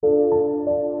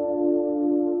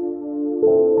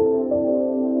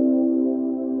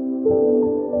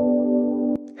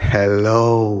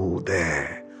Hello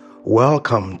there.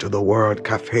 Welcome to the Word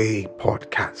Cafe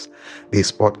podcast.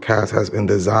 This podcast has been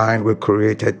designed with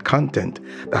created content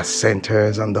that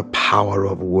centers on the power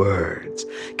of words.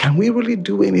 Can we really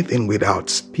do anything without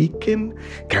speaking?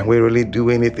 Can we really do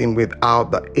anything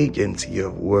without the agency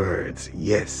of words?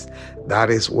 Yes, that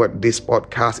is what this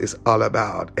podcast is all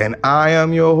about. And I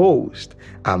am your host,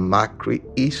 Amakri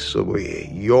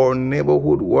Isobe, your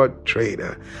neighborhood word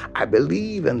trader. I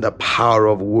believe in the power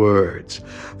of words,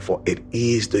 for it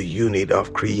is the unit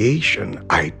of creation.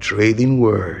 I trade in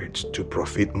words to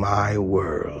profit my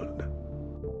world.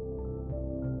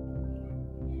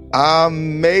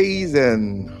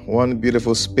 Amazing. One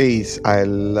beautiful space I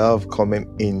love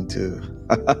coming into.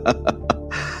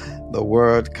 The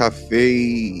Word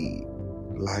Cafe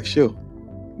live show.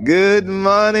 Good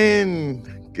morning.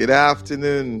 Good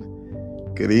afternoon,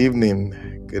 good evening,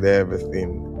 good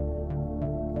everything.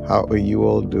 How are you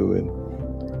all doing?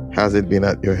 How's it been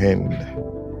at your end?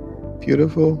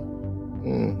 Beautiful?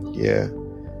 Yeah,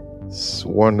 it's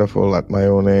wonderful at my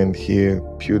own end here.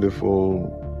 Beautiful,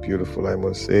 I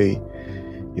must say.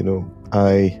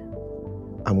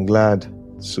 I'm glad,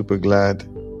 super glad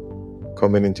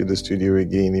coming into the studio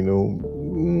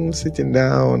again, sitting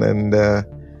down and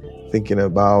thinking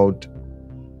about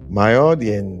my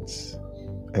audience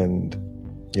and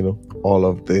all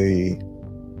of the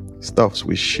stuffs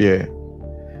we share.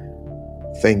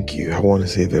 Thank you. I want to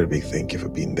say a very big thank you for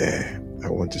being there. I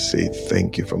want to say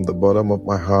thank you from the bottom of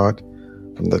my heart,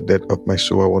 from the depth of my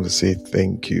soul. I want to say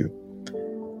thank you.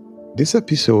 This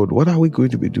episode, what are we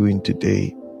going to be doing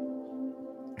today?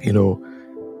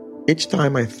 Each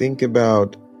time I think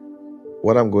about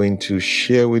what I'm going to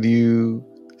share with you,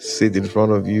 sit in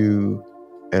front of you,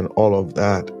 and all of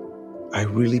that, I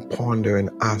really ponder and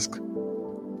ask,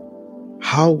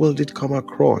 how will it come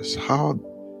across? How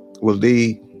will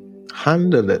they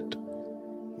handle it?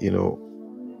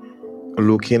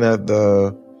 Looking at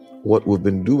what we've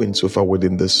been doing so far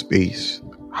within this space,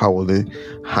 how will they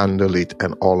handle it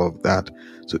and all of that?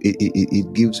 So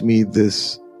it gives me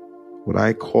this, what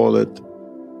I call it,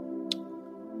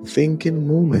 thinking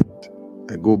moment.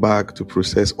 I go back to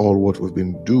process all what we've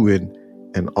been doing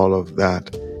and all of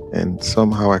that. And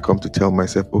somehow I come to tell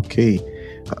myself, okay,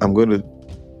 I'm going to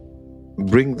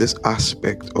bring this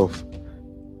aspect of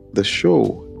the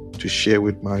show to share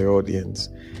with my audience.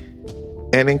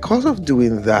 And in cause of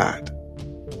doing that,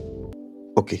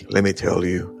 okay, let me tell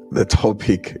you the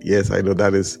topic. Yes, I know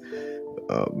that is,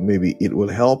 maybe it will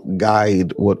help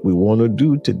guide what we want to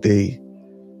do today.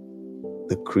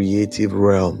 The creative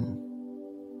realm.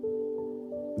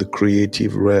 The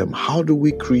creative realm. How do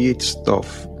we create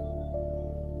stuff?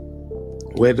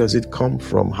 Where does it come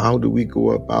from? How do we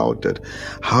go about it?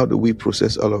 How do we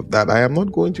process all of that? I am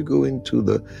not going to go into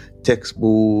the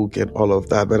textbook and all of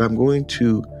that, but I'm going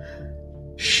to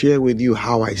share with you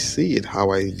how I see it,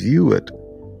 how I view it,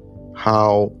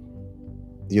 how,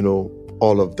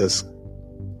 all of this,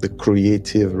 the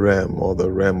creative realm or the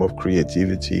realm of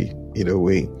creativity in a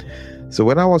way. So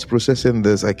when I was processing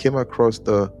this, I came across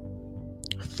the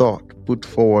thought put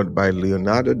forward by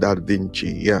Leonardo da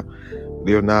Vinci. Yeah.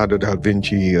 Leonardo da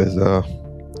Vinci is a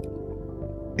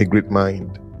great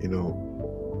mind.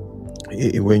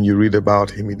 When you read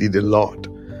about him, he did a lot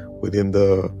within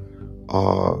the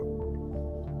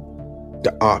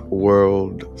art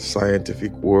world,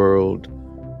 scientific world.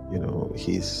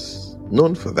 He's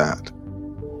known for that,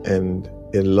 and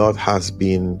a lot has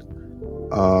been,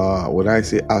 when I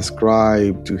say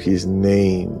ascribed to his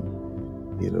name,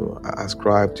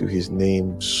 ascribed to his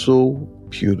name. So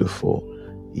beautiful.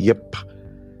 Yep.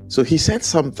 So he said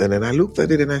something, and I looked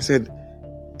at it and I said,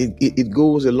 it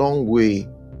goes a long way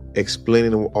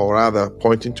explaining, or rather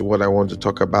pointing to what I want to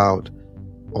talk about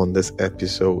on this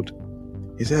episode.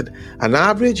 He said, an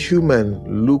average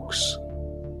human looks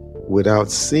without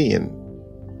seeing,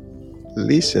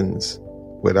 listens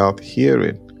without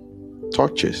hearing,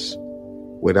 touches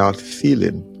without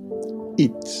feeling,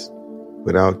 eats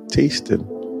without tasting,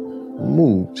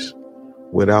 moves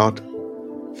without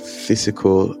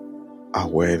physical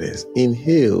awareness,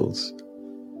 inhales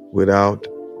without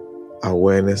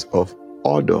awareness of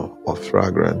odor or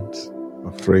fragrance,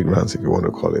 if you want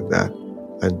to call it that,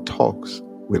 and talks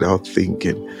without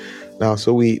thinking. Now,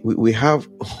 so we have,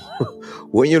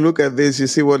 when you look at this, you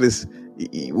see what is,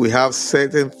 we have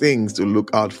certain things to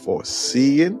look out for.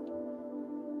 Seeing,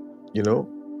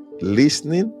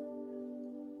 listening,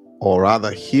 or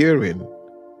rather hearing.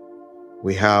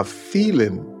 We have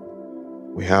feeling.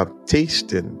 We have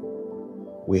tasting.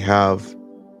 We have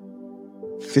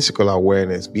physical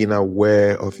awareness, being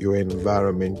aware of your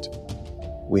environment.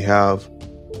 We have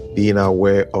being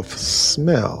aware of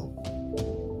smell.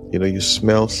 You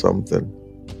smell something,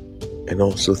 and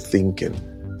also thinking.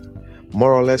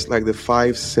 More or less like the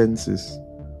five senses.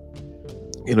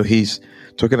 He's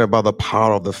talking about the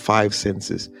power of the five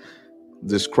senses,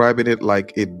 describing it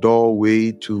like a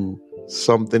doorway to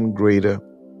something greater.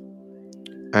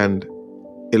 And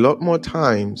a lot more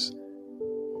times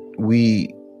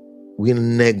we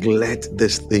neglect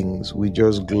these things. We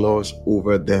just gloss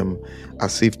over them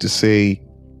as if to say,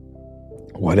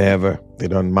 whatever, they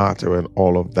don't matter and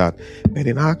all of that. But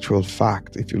in actual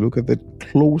fact, if you look at it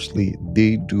closely,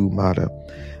 they do matter.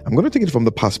 I'm going to take it from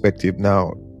the perspective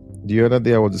now. The other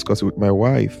day I was discussing with my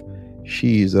wife.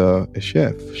 She's a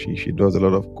chef. She does a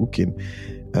lot of cooking.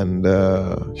 And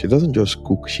she doesn't just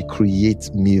cook, she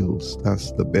creates meals.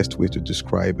 That's the best way to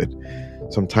describe it.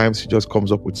 Sometimes she just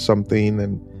comes up with something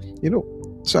and,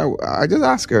 so I just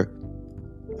asked her,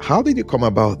 how did you come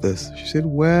about this? She said,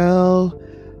 well,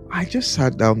 I just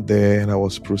sat down there and I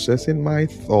was processing my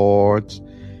thoughts,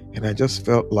 and I just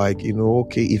felt like,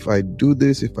 okay, if I do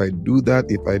this, if I do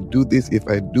that, if I do this, if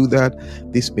I do that,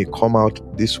 this may come out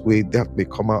this way, that may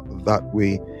come out that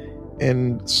way.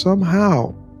 And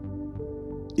somehow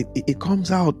it comes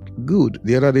out good.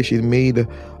 The other day she made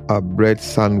a bread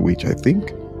sandwich, I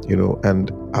think,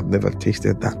 and I've never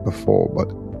tasted that before,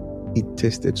 but it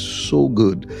tasted so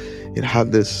good. It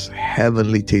had this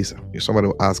heavenly taste. Somebody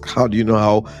will ask, how do you know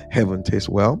how heaven tastes?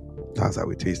 Well, that's how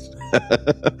it tastes.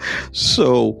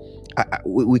 So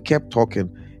we kept talking.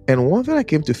 And one thing I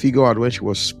came to figure out when she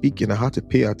was speaking, I had to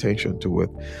pay attention to it.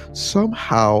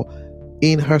 Somehow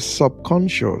in her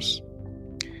subconscious,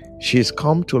 she's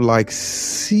come to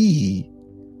see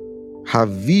her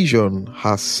vision,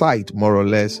 her sight more or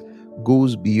less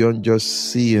goes beyond just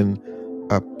seeing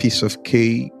a piece of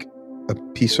cake, a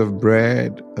piece of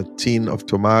bread, a tin of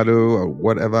tomato or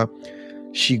whatever.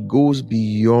 She goes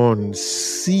beyond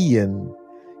seeing,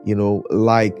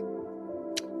 like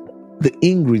the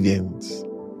ingredients.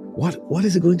 What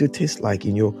is it going to taste like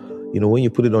in your, when you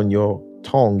put it on your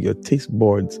tongue, your taste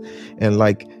buds, and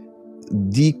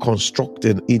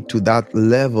deconstructing it to that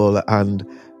level and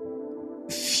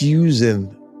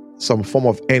fusing some form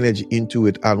of energy into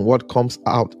it, and what comes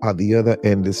out at the other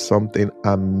end is something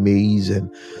amazing.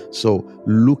 So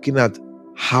looking at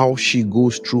how she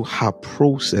goes through her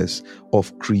process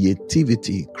of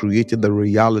creativity, creating the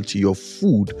reality of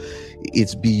food,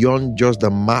 it's beyond just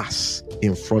the mass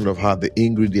in front of her, the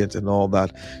ingredients and all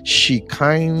that. She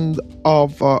kind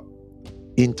of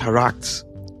interacts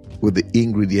with the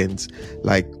ingredients,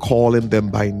 like calling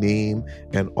them by name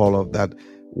and all of that.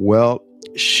 Well,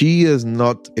 she is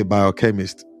not a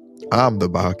biochemist. I'm the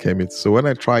biochemist. So when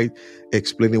I tried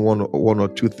explaining one or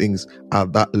two things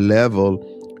at that level,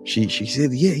 she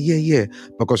said, yeah.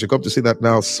 Because you come to see that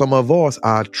now some of us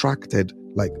are attracted.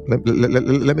 Like,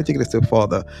 let me take it a step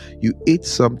further. You ate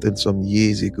something some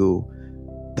years ago.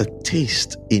 The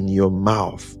taste in your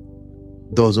mouth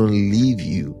doesn't leave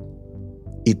you.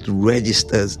 It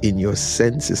registers in your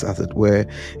senses, as it were.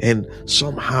 And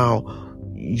somehow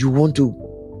you want to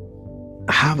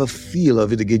have a feel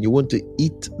of it again. You want to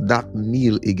eat that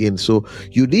meal again. So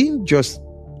you didn't just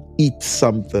eat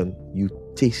something, you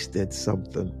tasted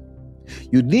something.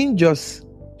 You didn't just,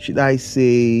 should I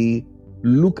say,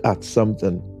 look at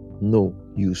something. No,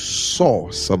 you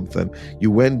saw something. You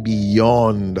went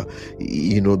beyond,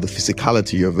 the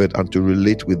physicality of it and to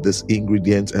relate with this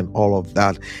ingredients and all of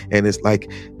that. And it's like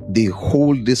they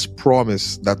hold this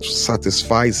promise that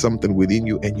satisfies something within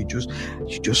you, and you just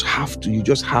have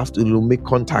to make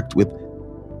contact with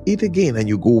it again, and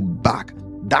you go back.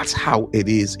 That's how it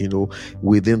is,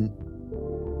 within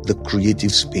the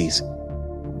creative space.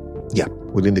 Yeah,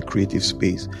 within the creative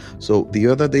space. So the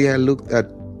other day I looked at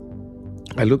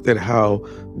how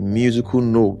musical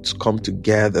notes come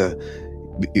together.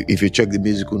 If you check the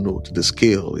musical note, the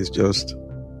scale is just,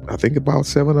 I think, about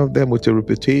 7 of them with a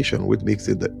repetition, which makes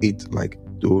it the 8, like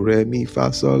do, re, mi,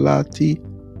 fa, sol, la, ti,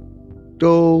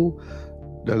 do.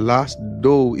 The last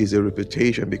do is a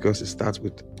repetition because it starts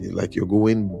with, like, you're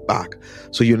going back.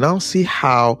 So you now see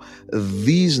how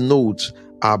these notes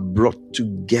are brought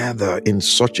together in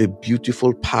such a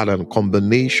beautiful pattern,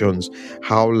 combinations,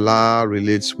 how la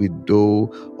relates with do,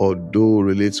 or do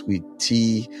relates with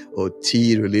ti, or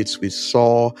ti relates with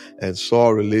saw, and saw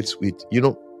relates with,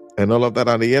 and all of that.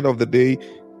 At the end of the day,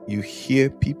 you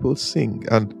hear people sing.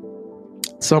 And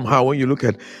somehow when you look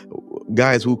at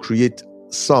guys who create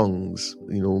songs,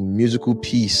 musical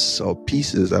piece or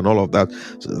pieces and all of that.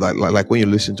 So like when you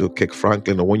listen to Kirk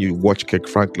Franklin, or when you watch Kirk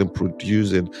Franklin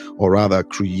producing, or rather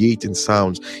creating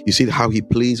sounds, you see how he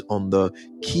plays on the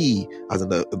key, as in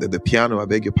the piano, I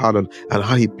beg your pardon, and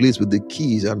how he plays with the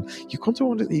keys. And you come to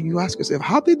wonder, you ask yourself,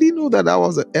 how did he know that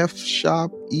was an F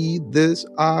sharp, E, this,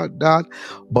 R, that?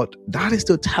 But that is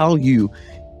to tell you,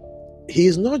 he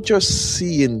is not just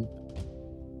seeing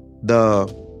the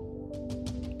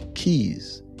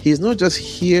keys. He's not just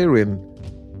hearing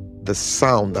the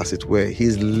sound, as it were.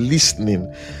 He's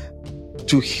listening.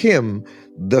 To him,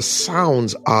 the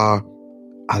sounds are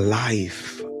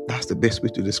alive. That's the best way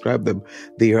to describe them.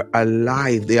 They are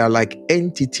alive. They are like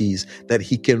entities that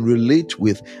he can relate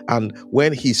with. And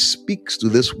when he speaks to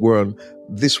this one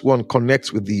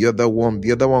connects with the other one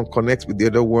connects with the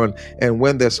other one. And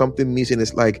when there's something missing,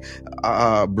 it's like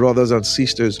brothers and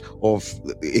sisters of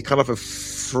a kind of a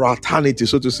fraternity,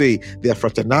 so to say. They are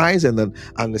fraternized, and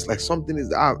it's like something is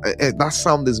that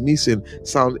sound is missing.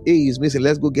 Sound A is missing.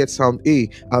 Let's go get sound A.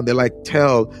 And they like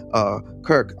tell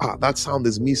Kirk, that sound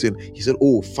is missing. He said,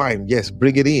 oh, fine, yes,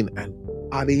 bring it in. And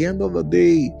at the end of the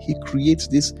day, he creates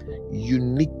this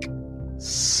unique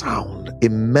sound, a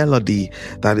melody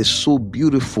that is so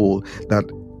beautiful that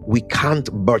we can't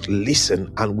but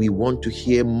listen, and we want to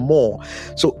hear more.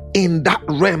 So in that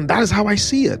realm, that is how I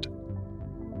see it.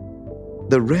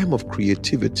 The realm of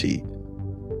creativity.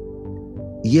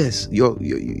 Yes,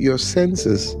 your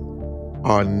senses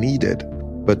are needed,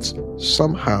 but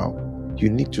somehow you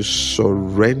need to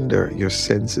surrender your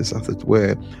senses, as it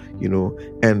were,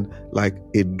 and like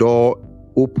a door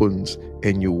opens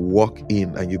and you walk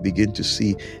in and you begin to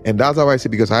see. And that's how I see,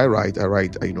 because I write, I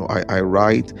write,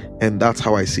 and that's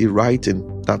how I see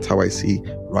writing. That's how I see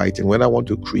writing. When I want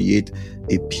to create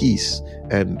a piece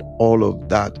and all of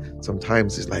that,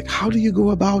 sometimes it's like, how do you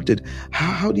go about it?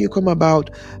 How do you come about?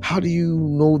 How do you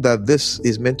know that this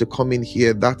is meant to come in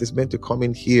here, that is meant to come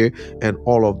in here, and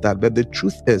all of that? But the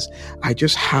truth is, I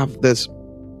just have this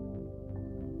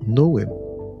knowing,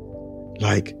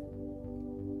 like,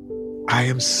 I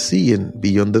am seeing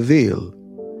beyond the veil.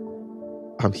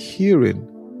 I'm hearing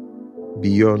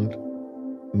beyond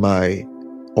my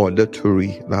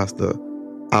auditory, that's the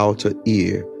outer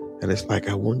ear. And it's like,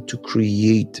 I want to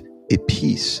create a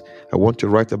piece. I want to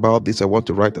write about this. I want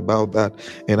to write about that.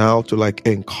 And how to like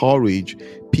encourage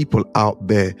people out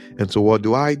there. And so what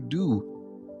do?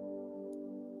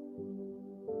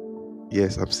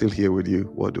 Yes, I'm still here with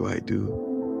you. What do?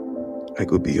 I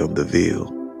go beyond the veil.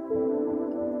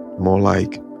 More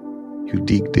like you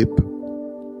dig deep,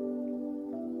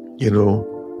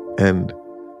 and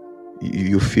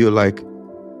you feel like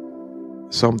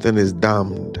something is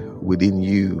damned within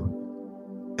you,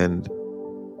 and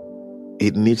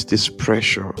it needs this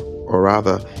pressure, or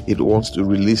rather it wants to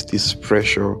release this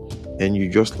pressure, and you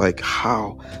just like,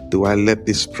 how do I let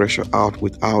this pressure out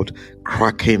without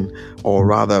cracking, or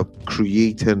rather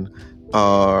creating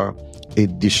a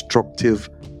destructive,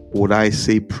 would I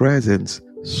say, presence?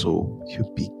 So you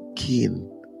begin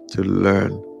to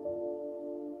learn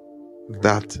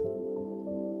that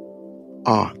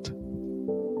art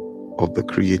of the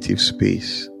creative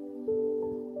space.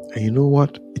 And you know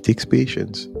what? It takes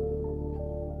patience.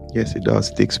 Yes, it does.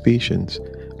 It takes patience.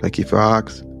 Like if I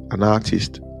ask an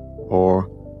artist or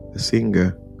a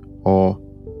singer or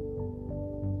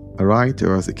a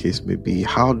writer, as the case may be,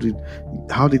 how did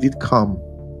it come?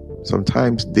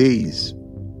 Sometimes days,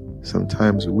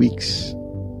 sometimes weeks,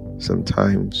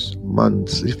 sometimes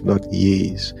months, if not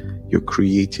years. You're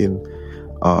creating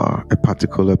a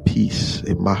particular piece,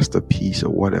 a masterpiece,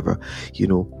 or whatever,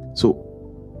 So,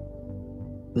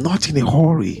 not in a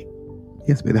hurry.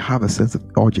 Yes, but they have a sense of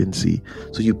urgency.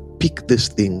 So you pick these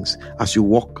things as you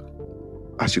walk,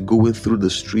 as you're going through the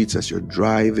streets, as you're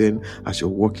driving, as you're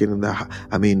walking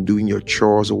doing your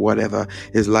chores or whatever.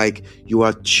 It's like you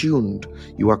are tuned,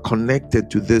 you are connected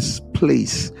to this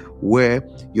place where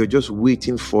you're just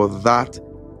waiting for that.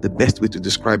 The best way to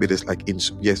describe it is like,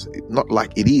 not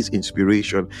like it is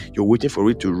inspiration. You're waiting for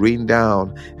it to rain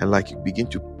down, and like you begin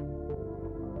to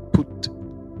put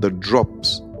the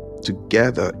drops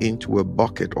together into a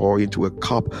bucket or into a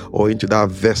cup or into that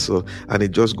vessel, and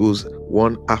it just goes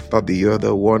one after the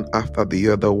other, one after the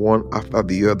other, one after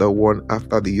the other, one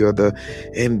after the other.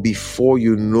 And before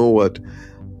you know it,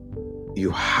 you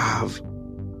have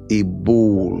a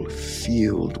bowl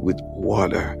filled with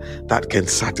water that can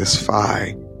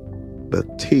satisfy the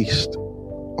taste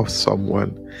of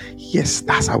someone. Yes,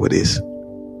 that's how it is.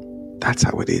 That's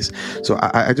how it is. So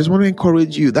I just want to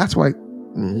encourage you. That's why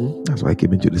I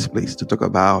came into this place, to talk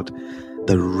about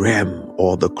the realm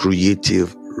or the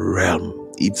creative realm.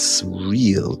 It's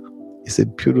real. It's a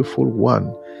beautiful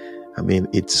one. I mean,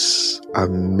 it's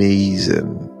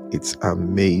amazing. It's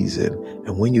amazing.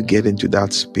 And when you get into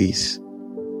that space,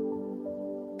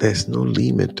 there's no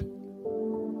limit.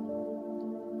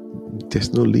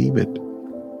 There's no limit.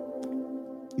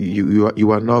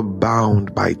 You are not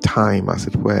bound by time, as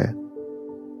it were.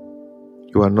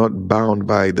 You are not bound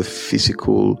by the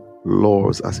physical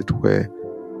laws, as it were.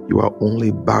 You are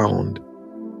only bound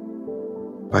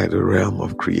by the realm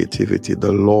of creativity,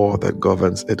 the law that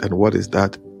governs it. And what is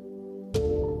that?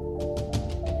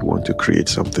 You want to create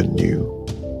something new.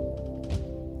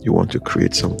 You want to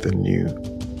create something new.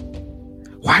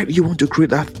 Why do you want to create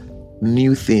that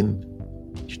new thing?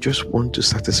 You just want to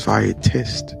satisfy a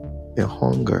taste, a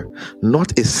hunger,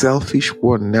 not a selfish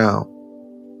one now,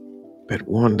 but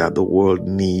one that the world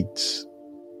needs,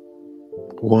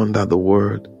 one that the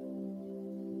world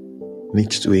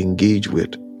needs to engage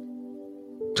with,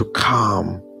 to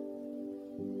calm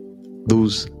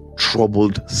those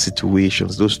troubled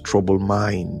situations, those troubled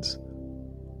minds.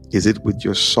 Is it with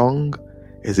your song?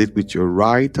 Is it with your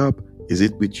write-up? Is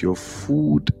it with your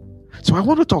food? So I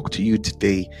want to talk to you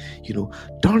today.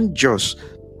 Don't just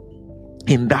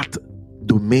in that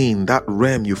domain, that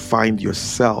realm you find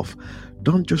yourself,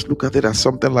 don't just look at it as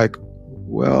something like,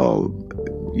 well,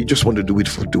 you just want to do it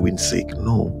for doing sake.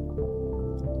 No.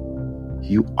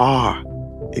 You are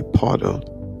a potter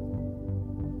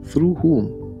through whom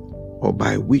or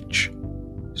by which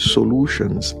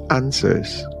solutions,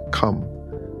 answers come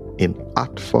in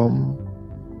art form,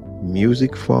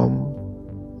 music form,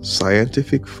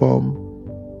 scientific form,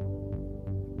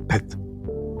 but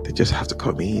they just have to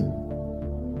come in.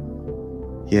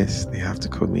 Yes, they have to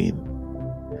come in.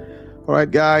 All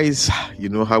right, guys, you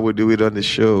know how we do it on the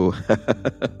show.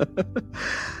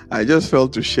 I just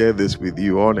felt to share this with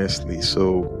you, honestly.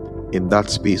 So in that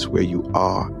space where you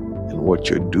are and what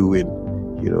you're doing,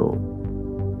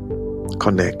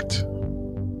 connect.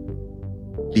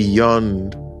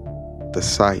 Beyond the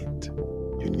sight,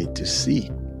 you need to see.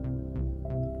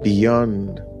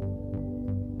 Beyond,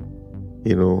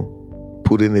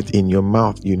 putting it in your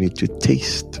mouth, you need to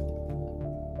taste.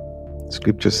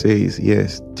 Scripture says,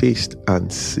 yes, taste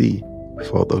and see,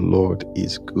 for the Lord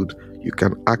is good. You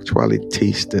can actually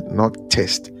taste it, not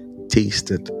taste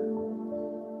it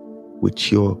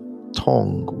with your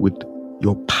tongue, with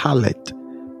your palate.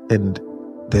 And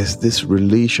there's this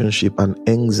relationship, an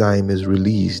enzyme is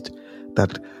released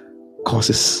that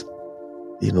causes,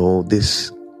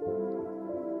 this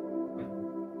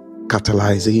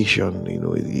catalyzation,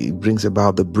 it brings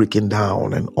about the breaking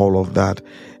down and all of that.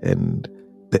 And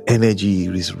the energy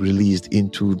is released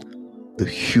into the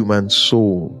human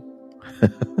soul.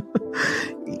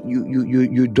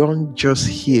 You don't just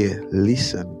hear,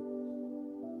 listen.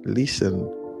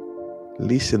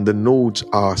 The notes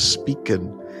are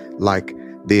speaking like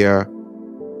they are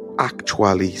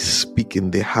actually speaking.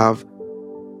 They have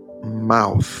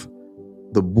mouth,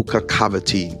 the buccal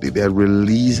cavity. They're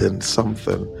releasing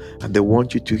something, and they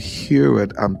want you to hear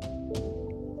it and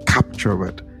capture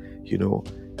it,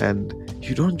 And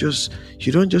you don't just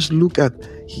look at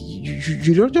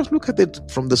it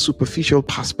from the superficial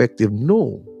perspective.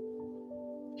 No,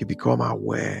 you become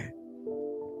aware.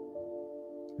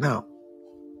 Now,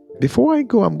 before I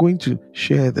go, I'm going to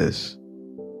share this.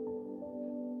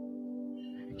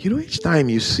 Each time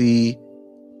you see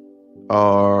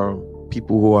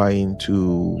people who are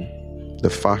into the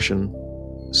fashion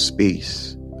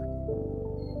space,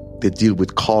 they deal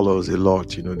with colors a lot.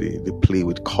 They play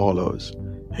with colors.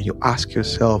 And you ask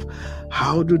yourself,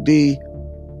 how do they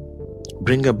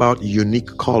bring about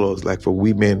unique colors? Like for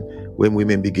women, when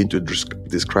women begin to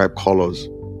describe colors,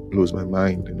 blows my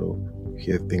mind. You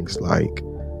hear things like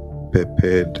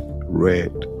peppered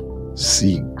red,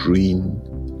 sea green,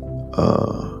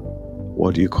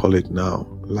 what do you call it now?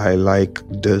 Lilac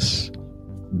this,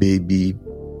 baby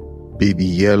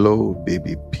yellow,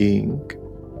 baby pink,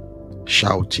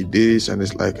 shouty this. And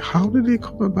it's like, how did they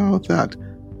come about that?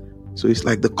 So it's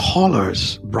like the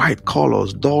colors, bright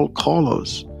colors, dull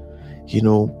colors,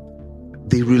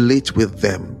 they relate with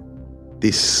them.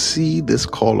 They see these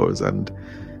colors and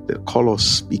the color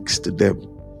speaks to them.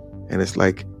 And it's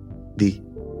like they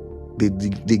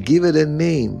give it a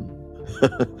name.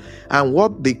 And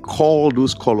what they call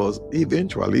those colors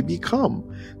eventually become.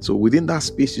 So within that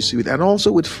space you see it. And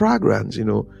also with fragrance,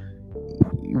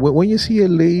 when you see a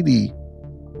lady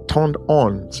turned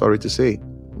on, sorry to say,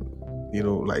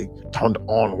 like turned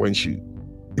on when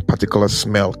a particular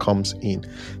smell comes in.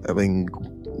 I mean,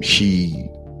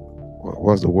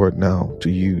 what's the word now to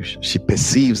use? She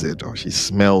perceives it or she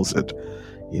smells it,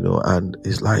 and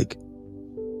it's like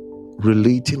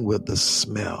relating with the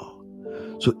smell.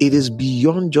 So it is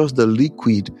beyond just the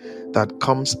liquid that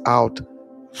comes out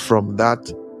from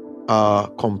that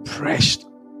compressed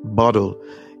bottle.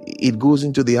 It goes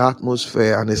into the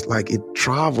atmosphere, and it's like it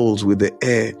travels with the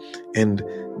air, and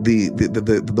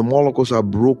the molecules are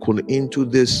broken into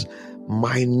this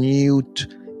minute,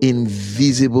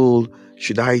 invisible,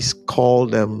 should I call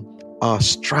them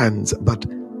strands, but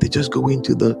they just go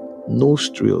into the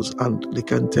nostrils, and they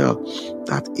can tell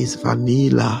that is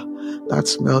vanilla, that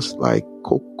smells like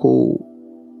cocoa,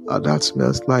 that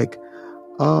smells like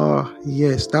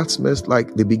yes, that smells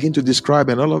like, they begin to describe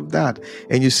and all of that.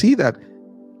 And you see that,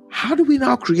 how do we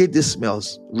now create these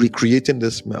smells? Recreating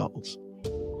the smells.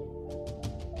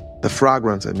 The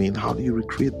fragrance, how do you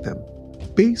recreate them?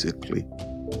 Basically,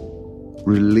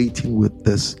 relating with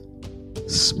this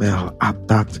smell at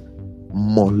that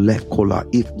molecular,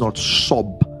 if not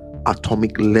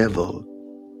subatomic level.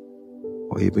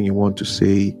 Or even you want to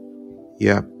say,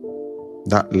 yeah,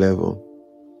 that level.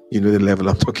 You know the level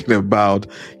I'm talking about.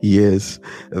 Yes,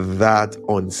 that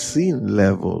unseen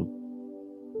level.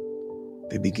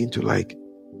 They begin to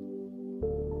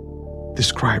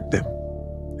describe them.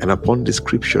 And upon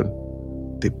description,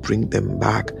 they bring them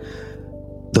back.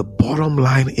 The bottom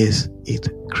line is it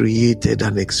created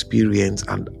an experience,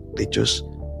 and they just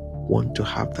want to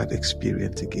have that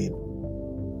experience again.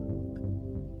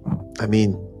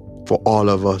 For all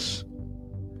of us,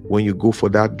 when you go for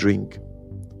that drink,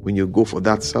 when you go for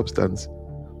that substance,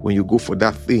 when you go for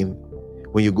that thing,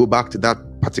 when you go back to that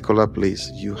particular place,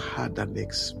 you had an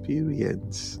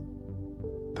experience.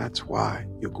 That's why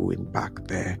you're going back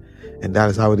there. And that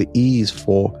is how it is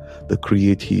for the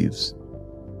creatives.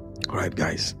 All right,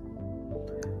 guys.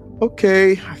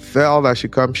 Okay, I felt I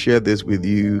should come share this with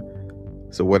you.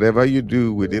 So whatever you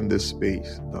do within this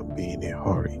space, don't be in a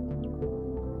hurry.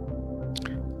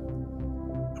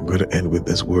 I'm going to end with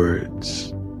these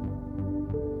words.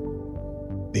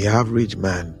 The average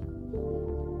man,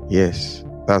 yes,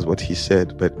 that's what he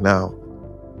said. But now,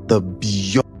 the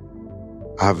beyond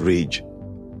average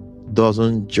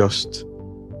doesn't just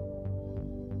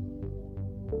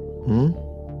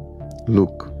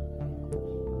look,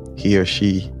 he or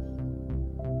she,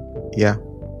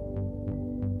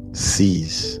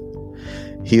 sees.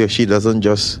 He or she doesn't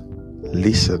just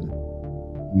listen,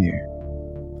 hear.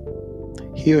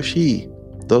 He or she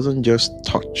doesn't just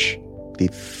touch, they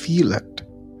feel it.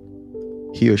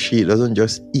 He or she doesn't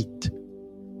just eat.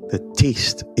 The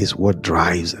taste is what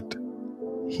drives it.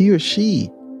 He or she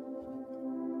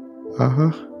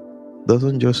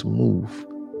doesn't just move.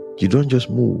 You don't just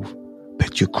move,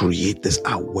 but you create this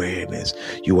awareness.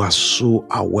 You are so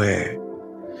aware.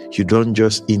 You don't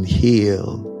just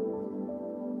inhale.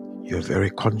 You're very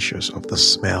conscious of the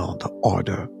smell, the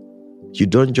odor. You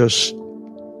don't just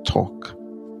talk.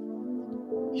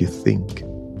 You think.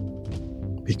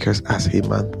 Because as a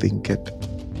man thinketh,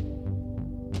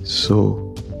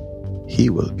 so he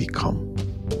will become.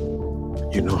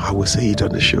 You know how we say it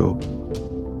on the show.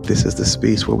 This is the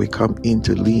space where we come in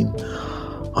to lean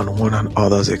on one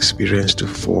another's experience to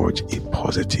forge a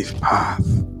positive path.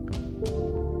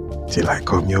 Till I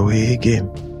come your way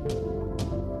again.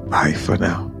 Bye for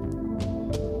now.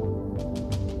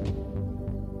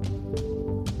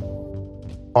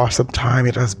 Awesome time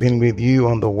it has been with you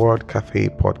on the Word Cafe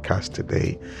podcast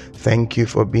today. Thank you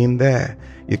for being there.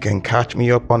 You can catch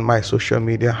me up on my social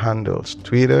media handles,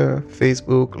 Twitter,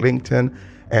 Facebook, LinkedIn,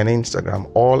 and Instagram,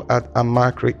 all at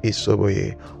Amakri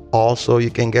Isoboye. Also, you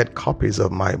can get copies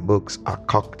of my books, A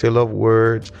Cocktail of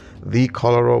Words, The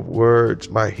Color of Words,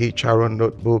 my HRO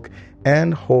notebook,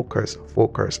 and Hocus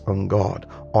Focus on God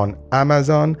on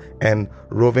Amazon and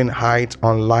Roving Heights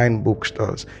online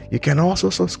bookstores. You can also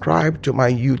subscribe to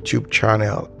my YouTube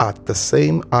channel at the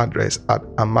same address at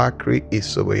Amakri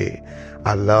Isoboye.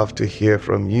 I love to hear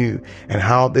from you and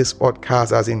how this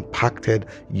podcast has impacted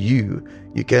you.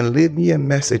 You can leave me a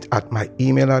message at my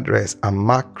email address,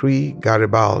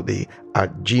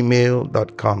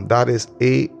 amakrigaribaldi@gmail.com. That is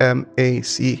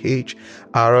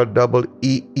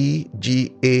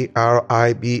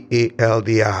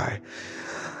AMACHREEGARIBALDI.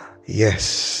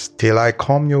 Yes, till I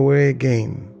come your way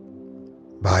again.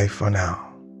 Bye for now.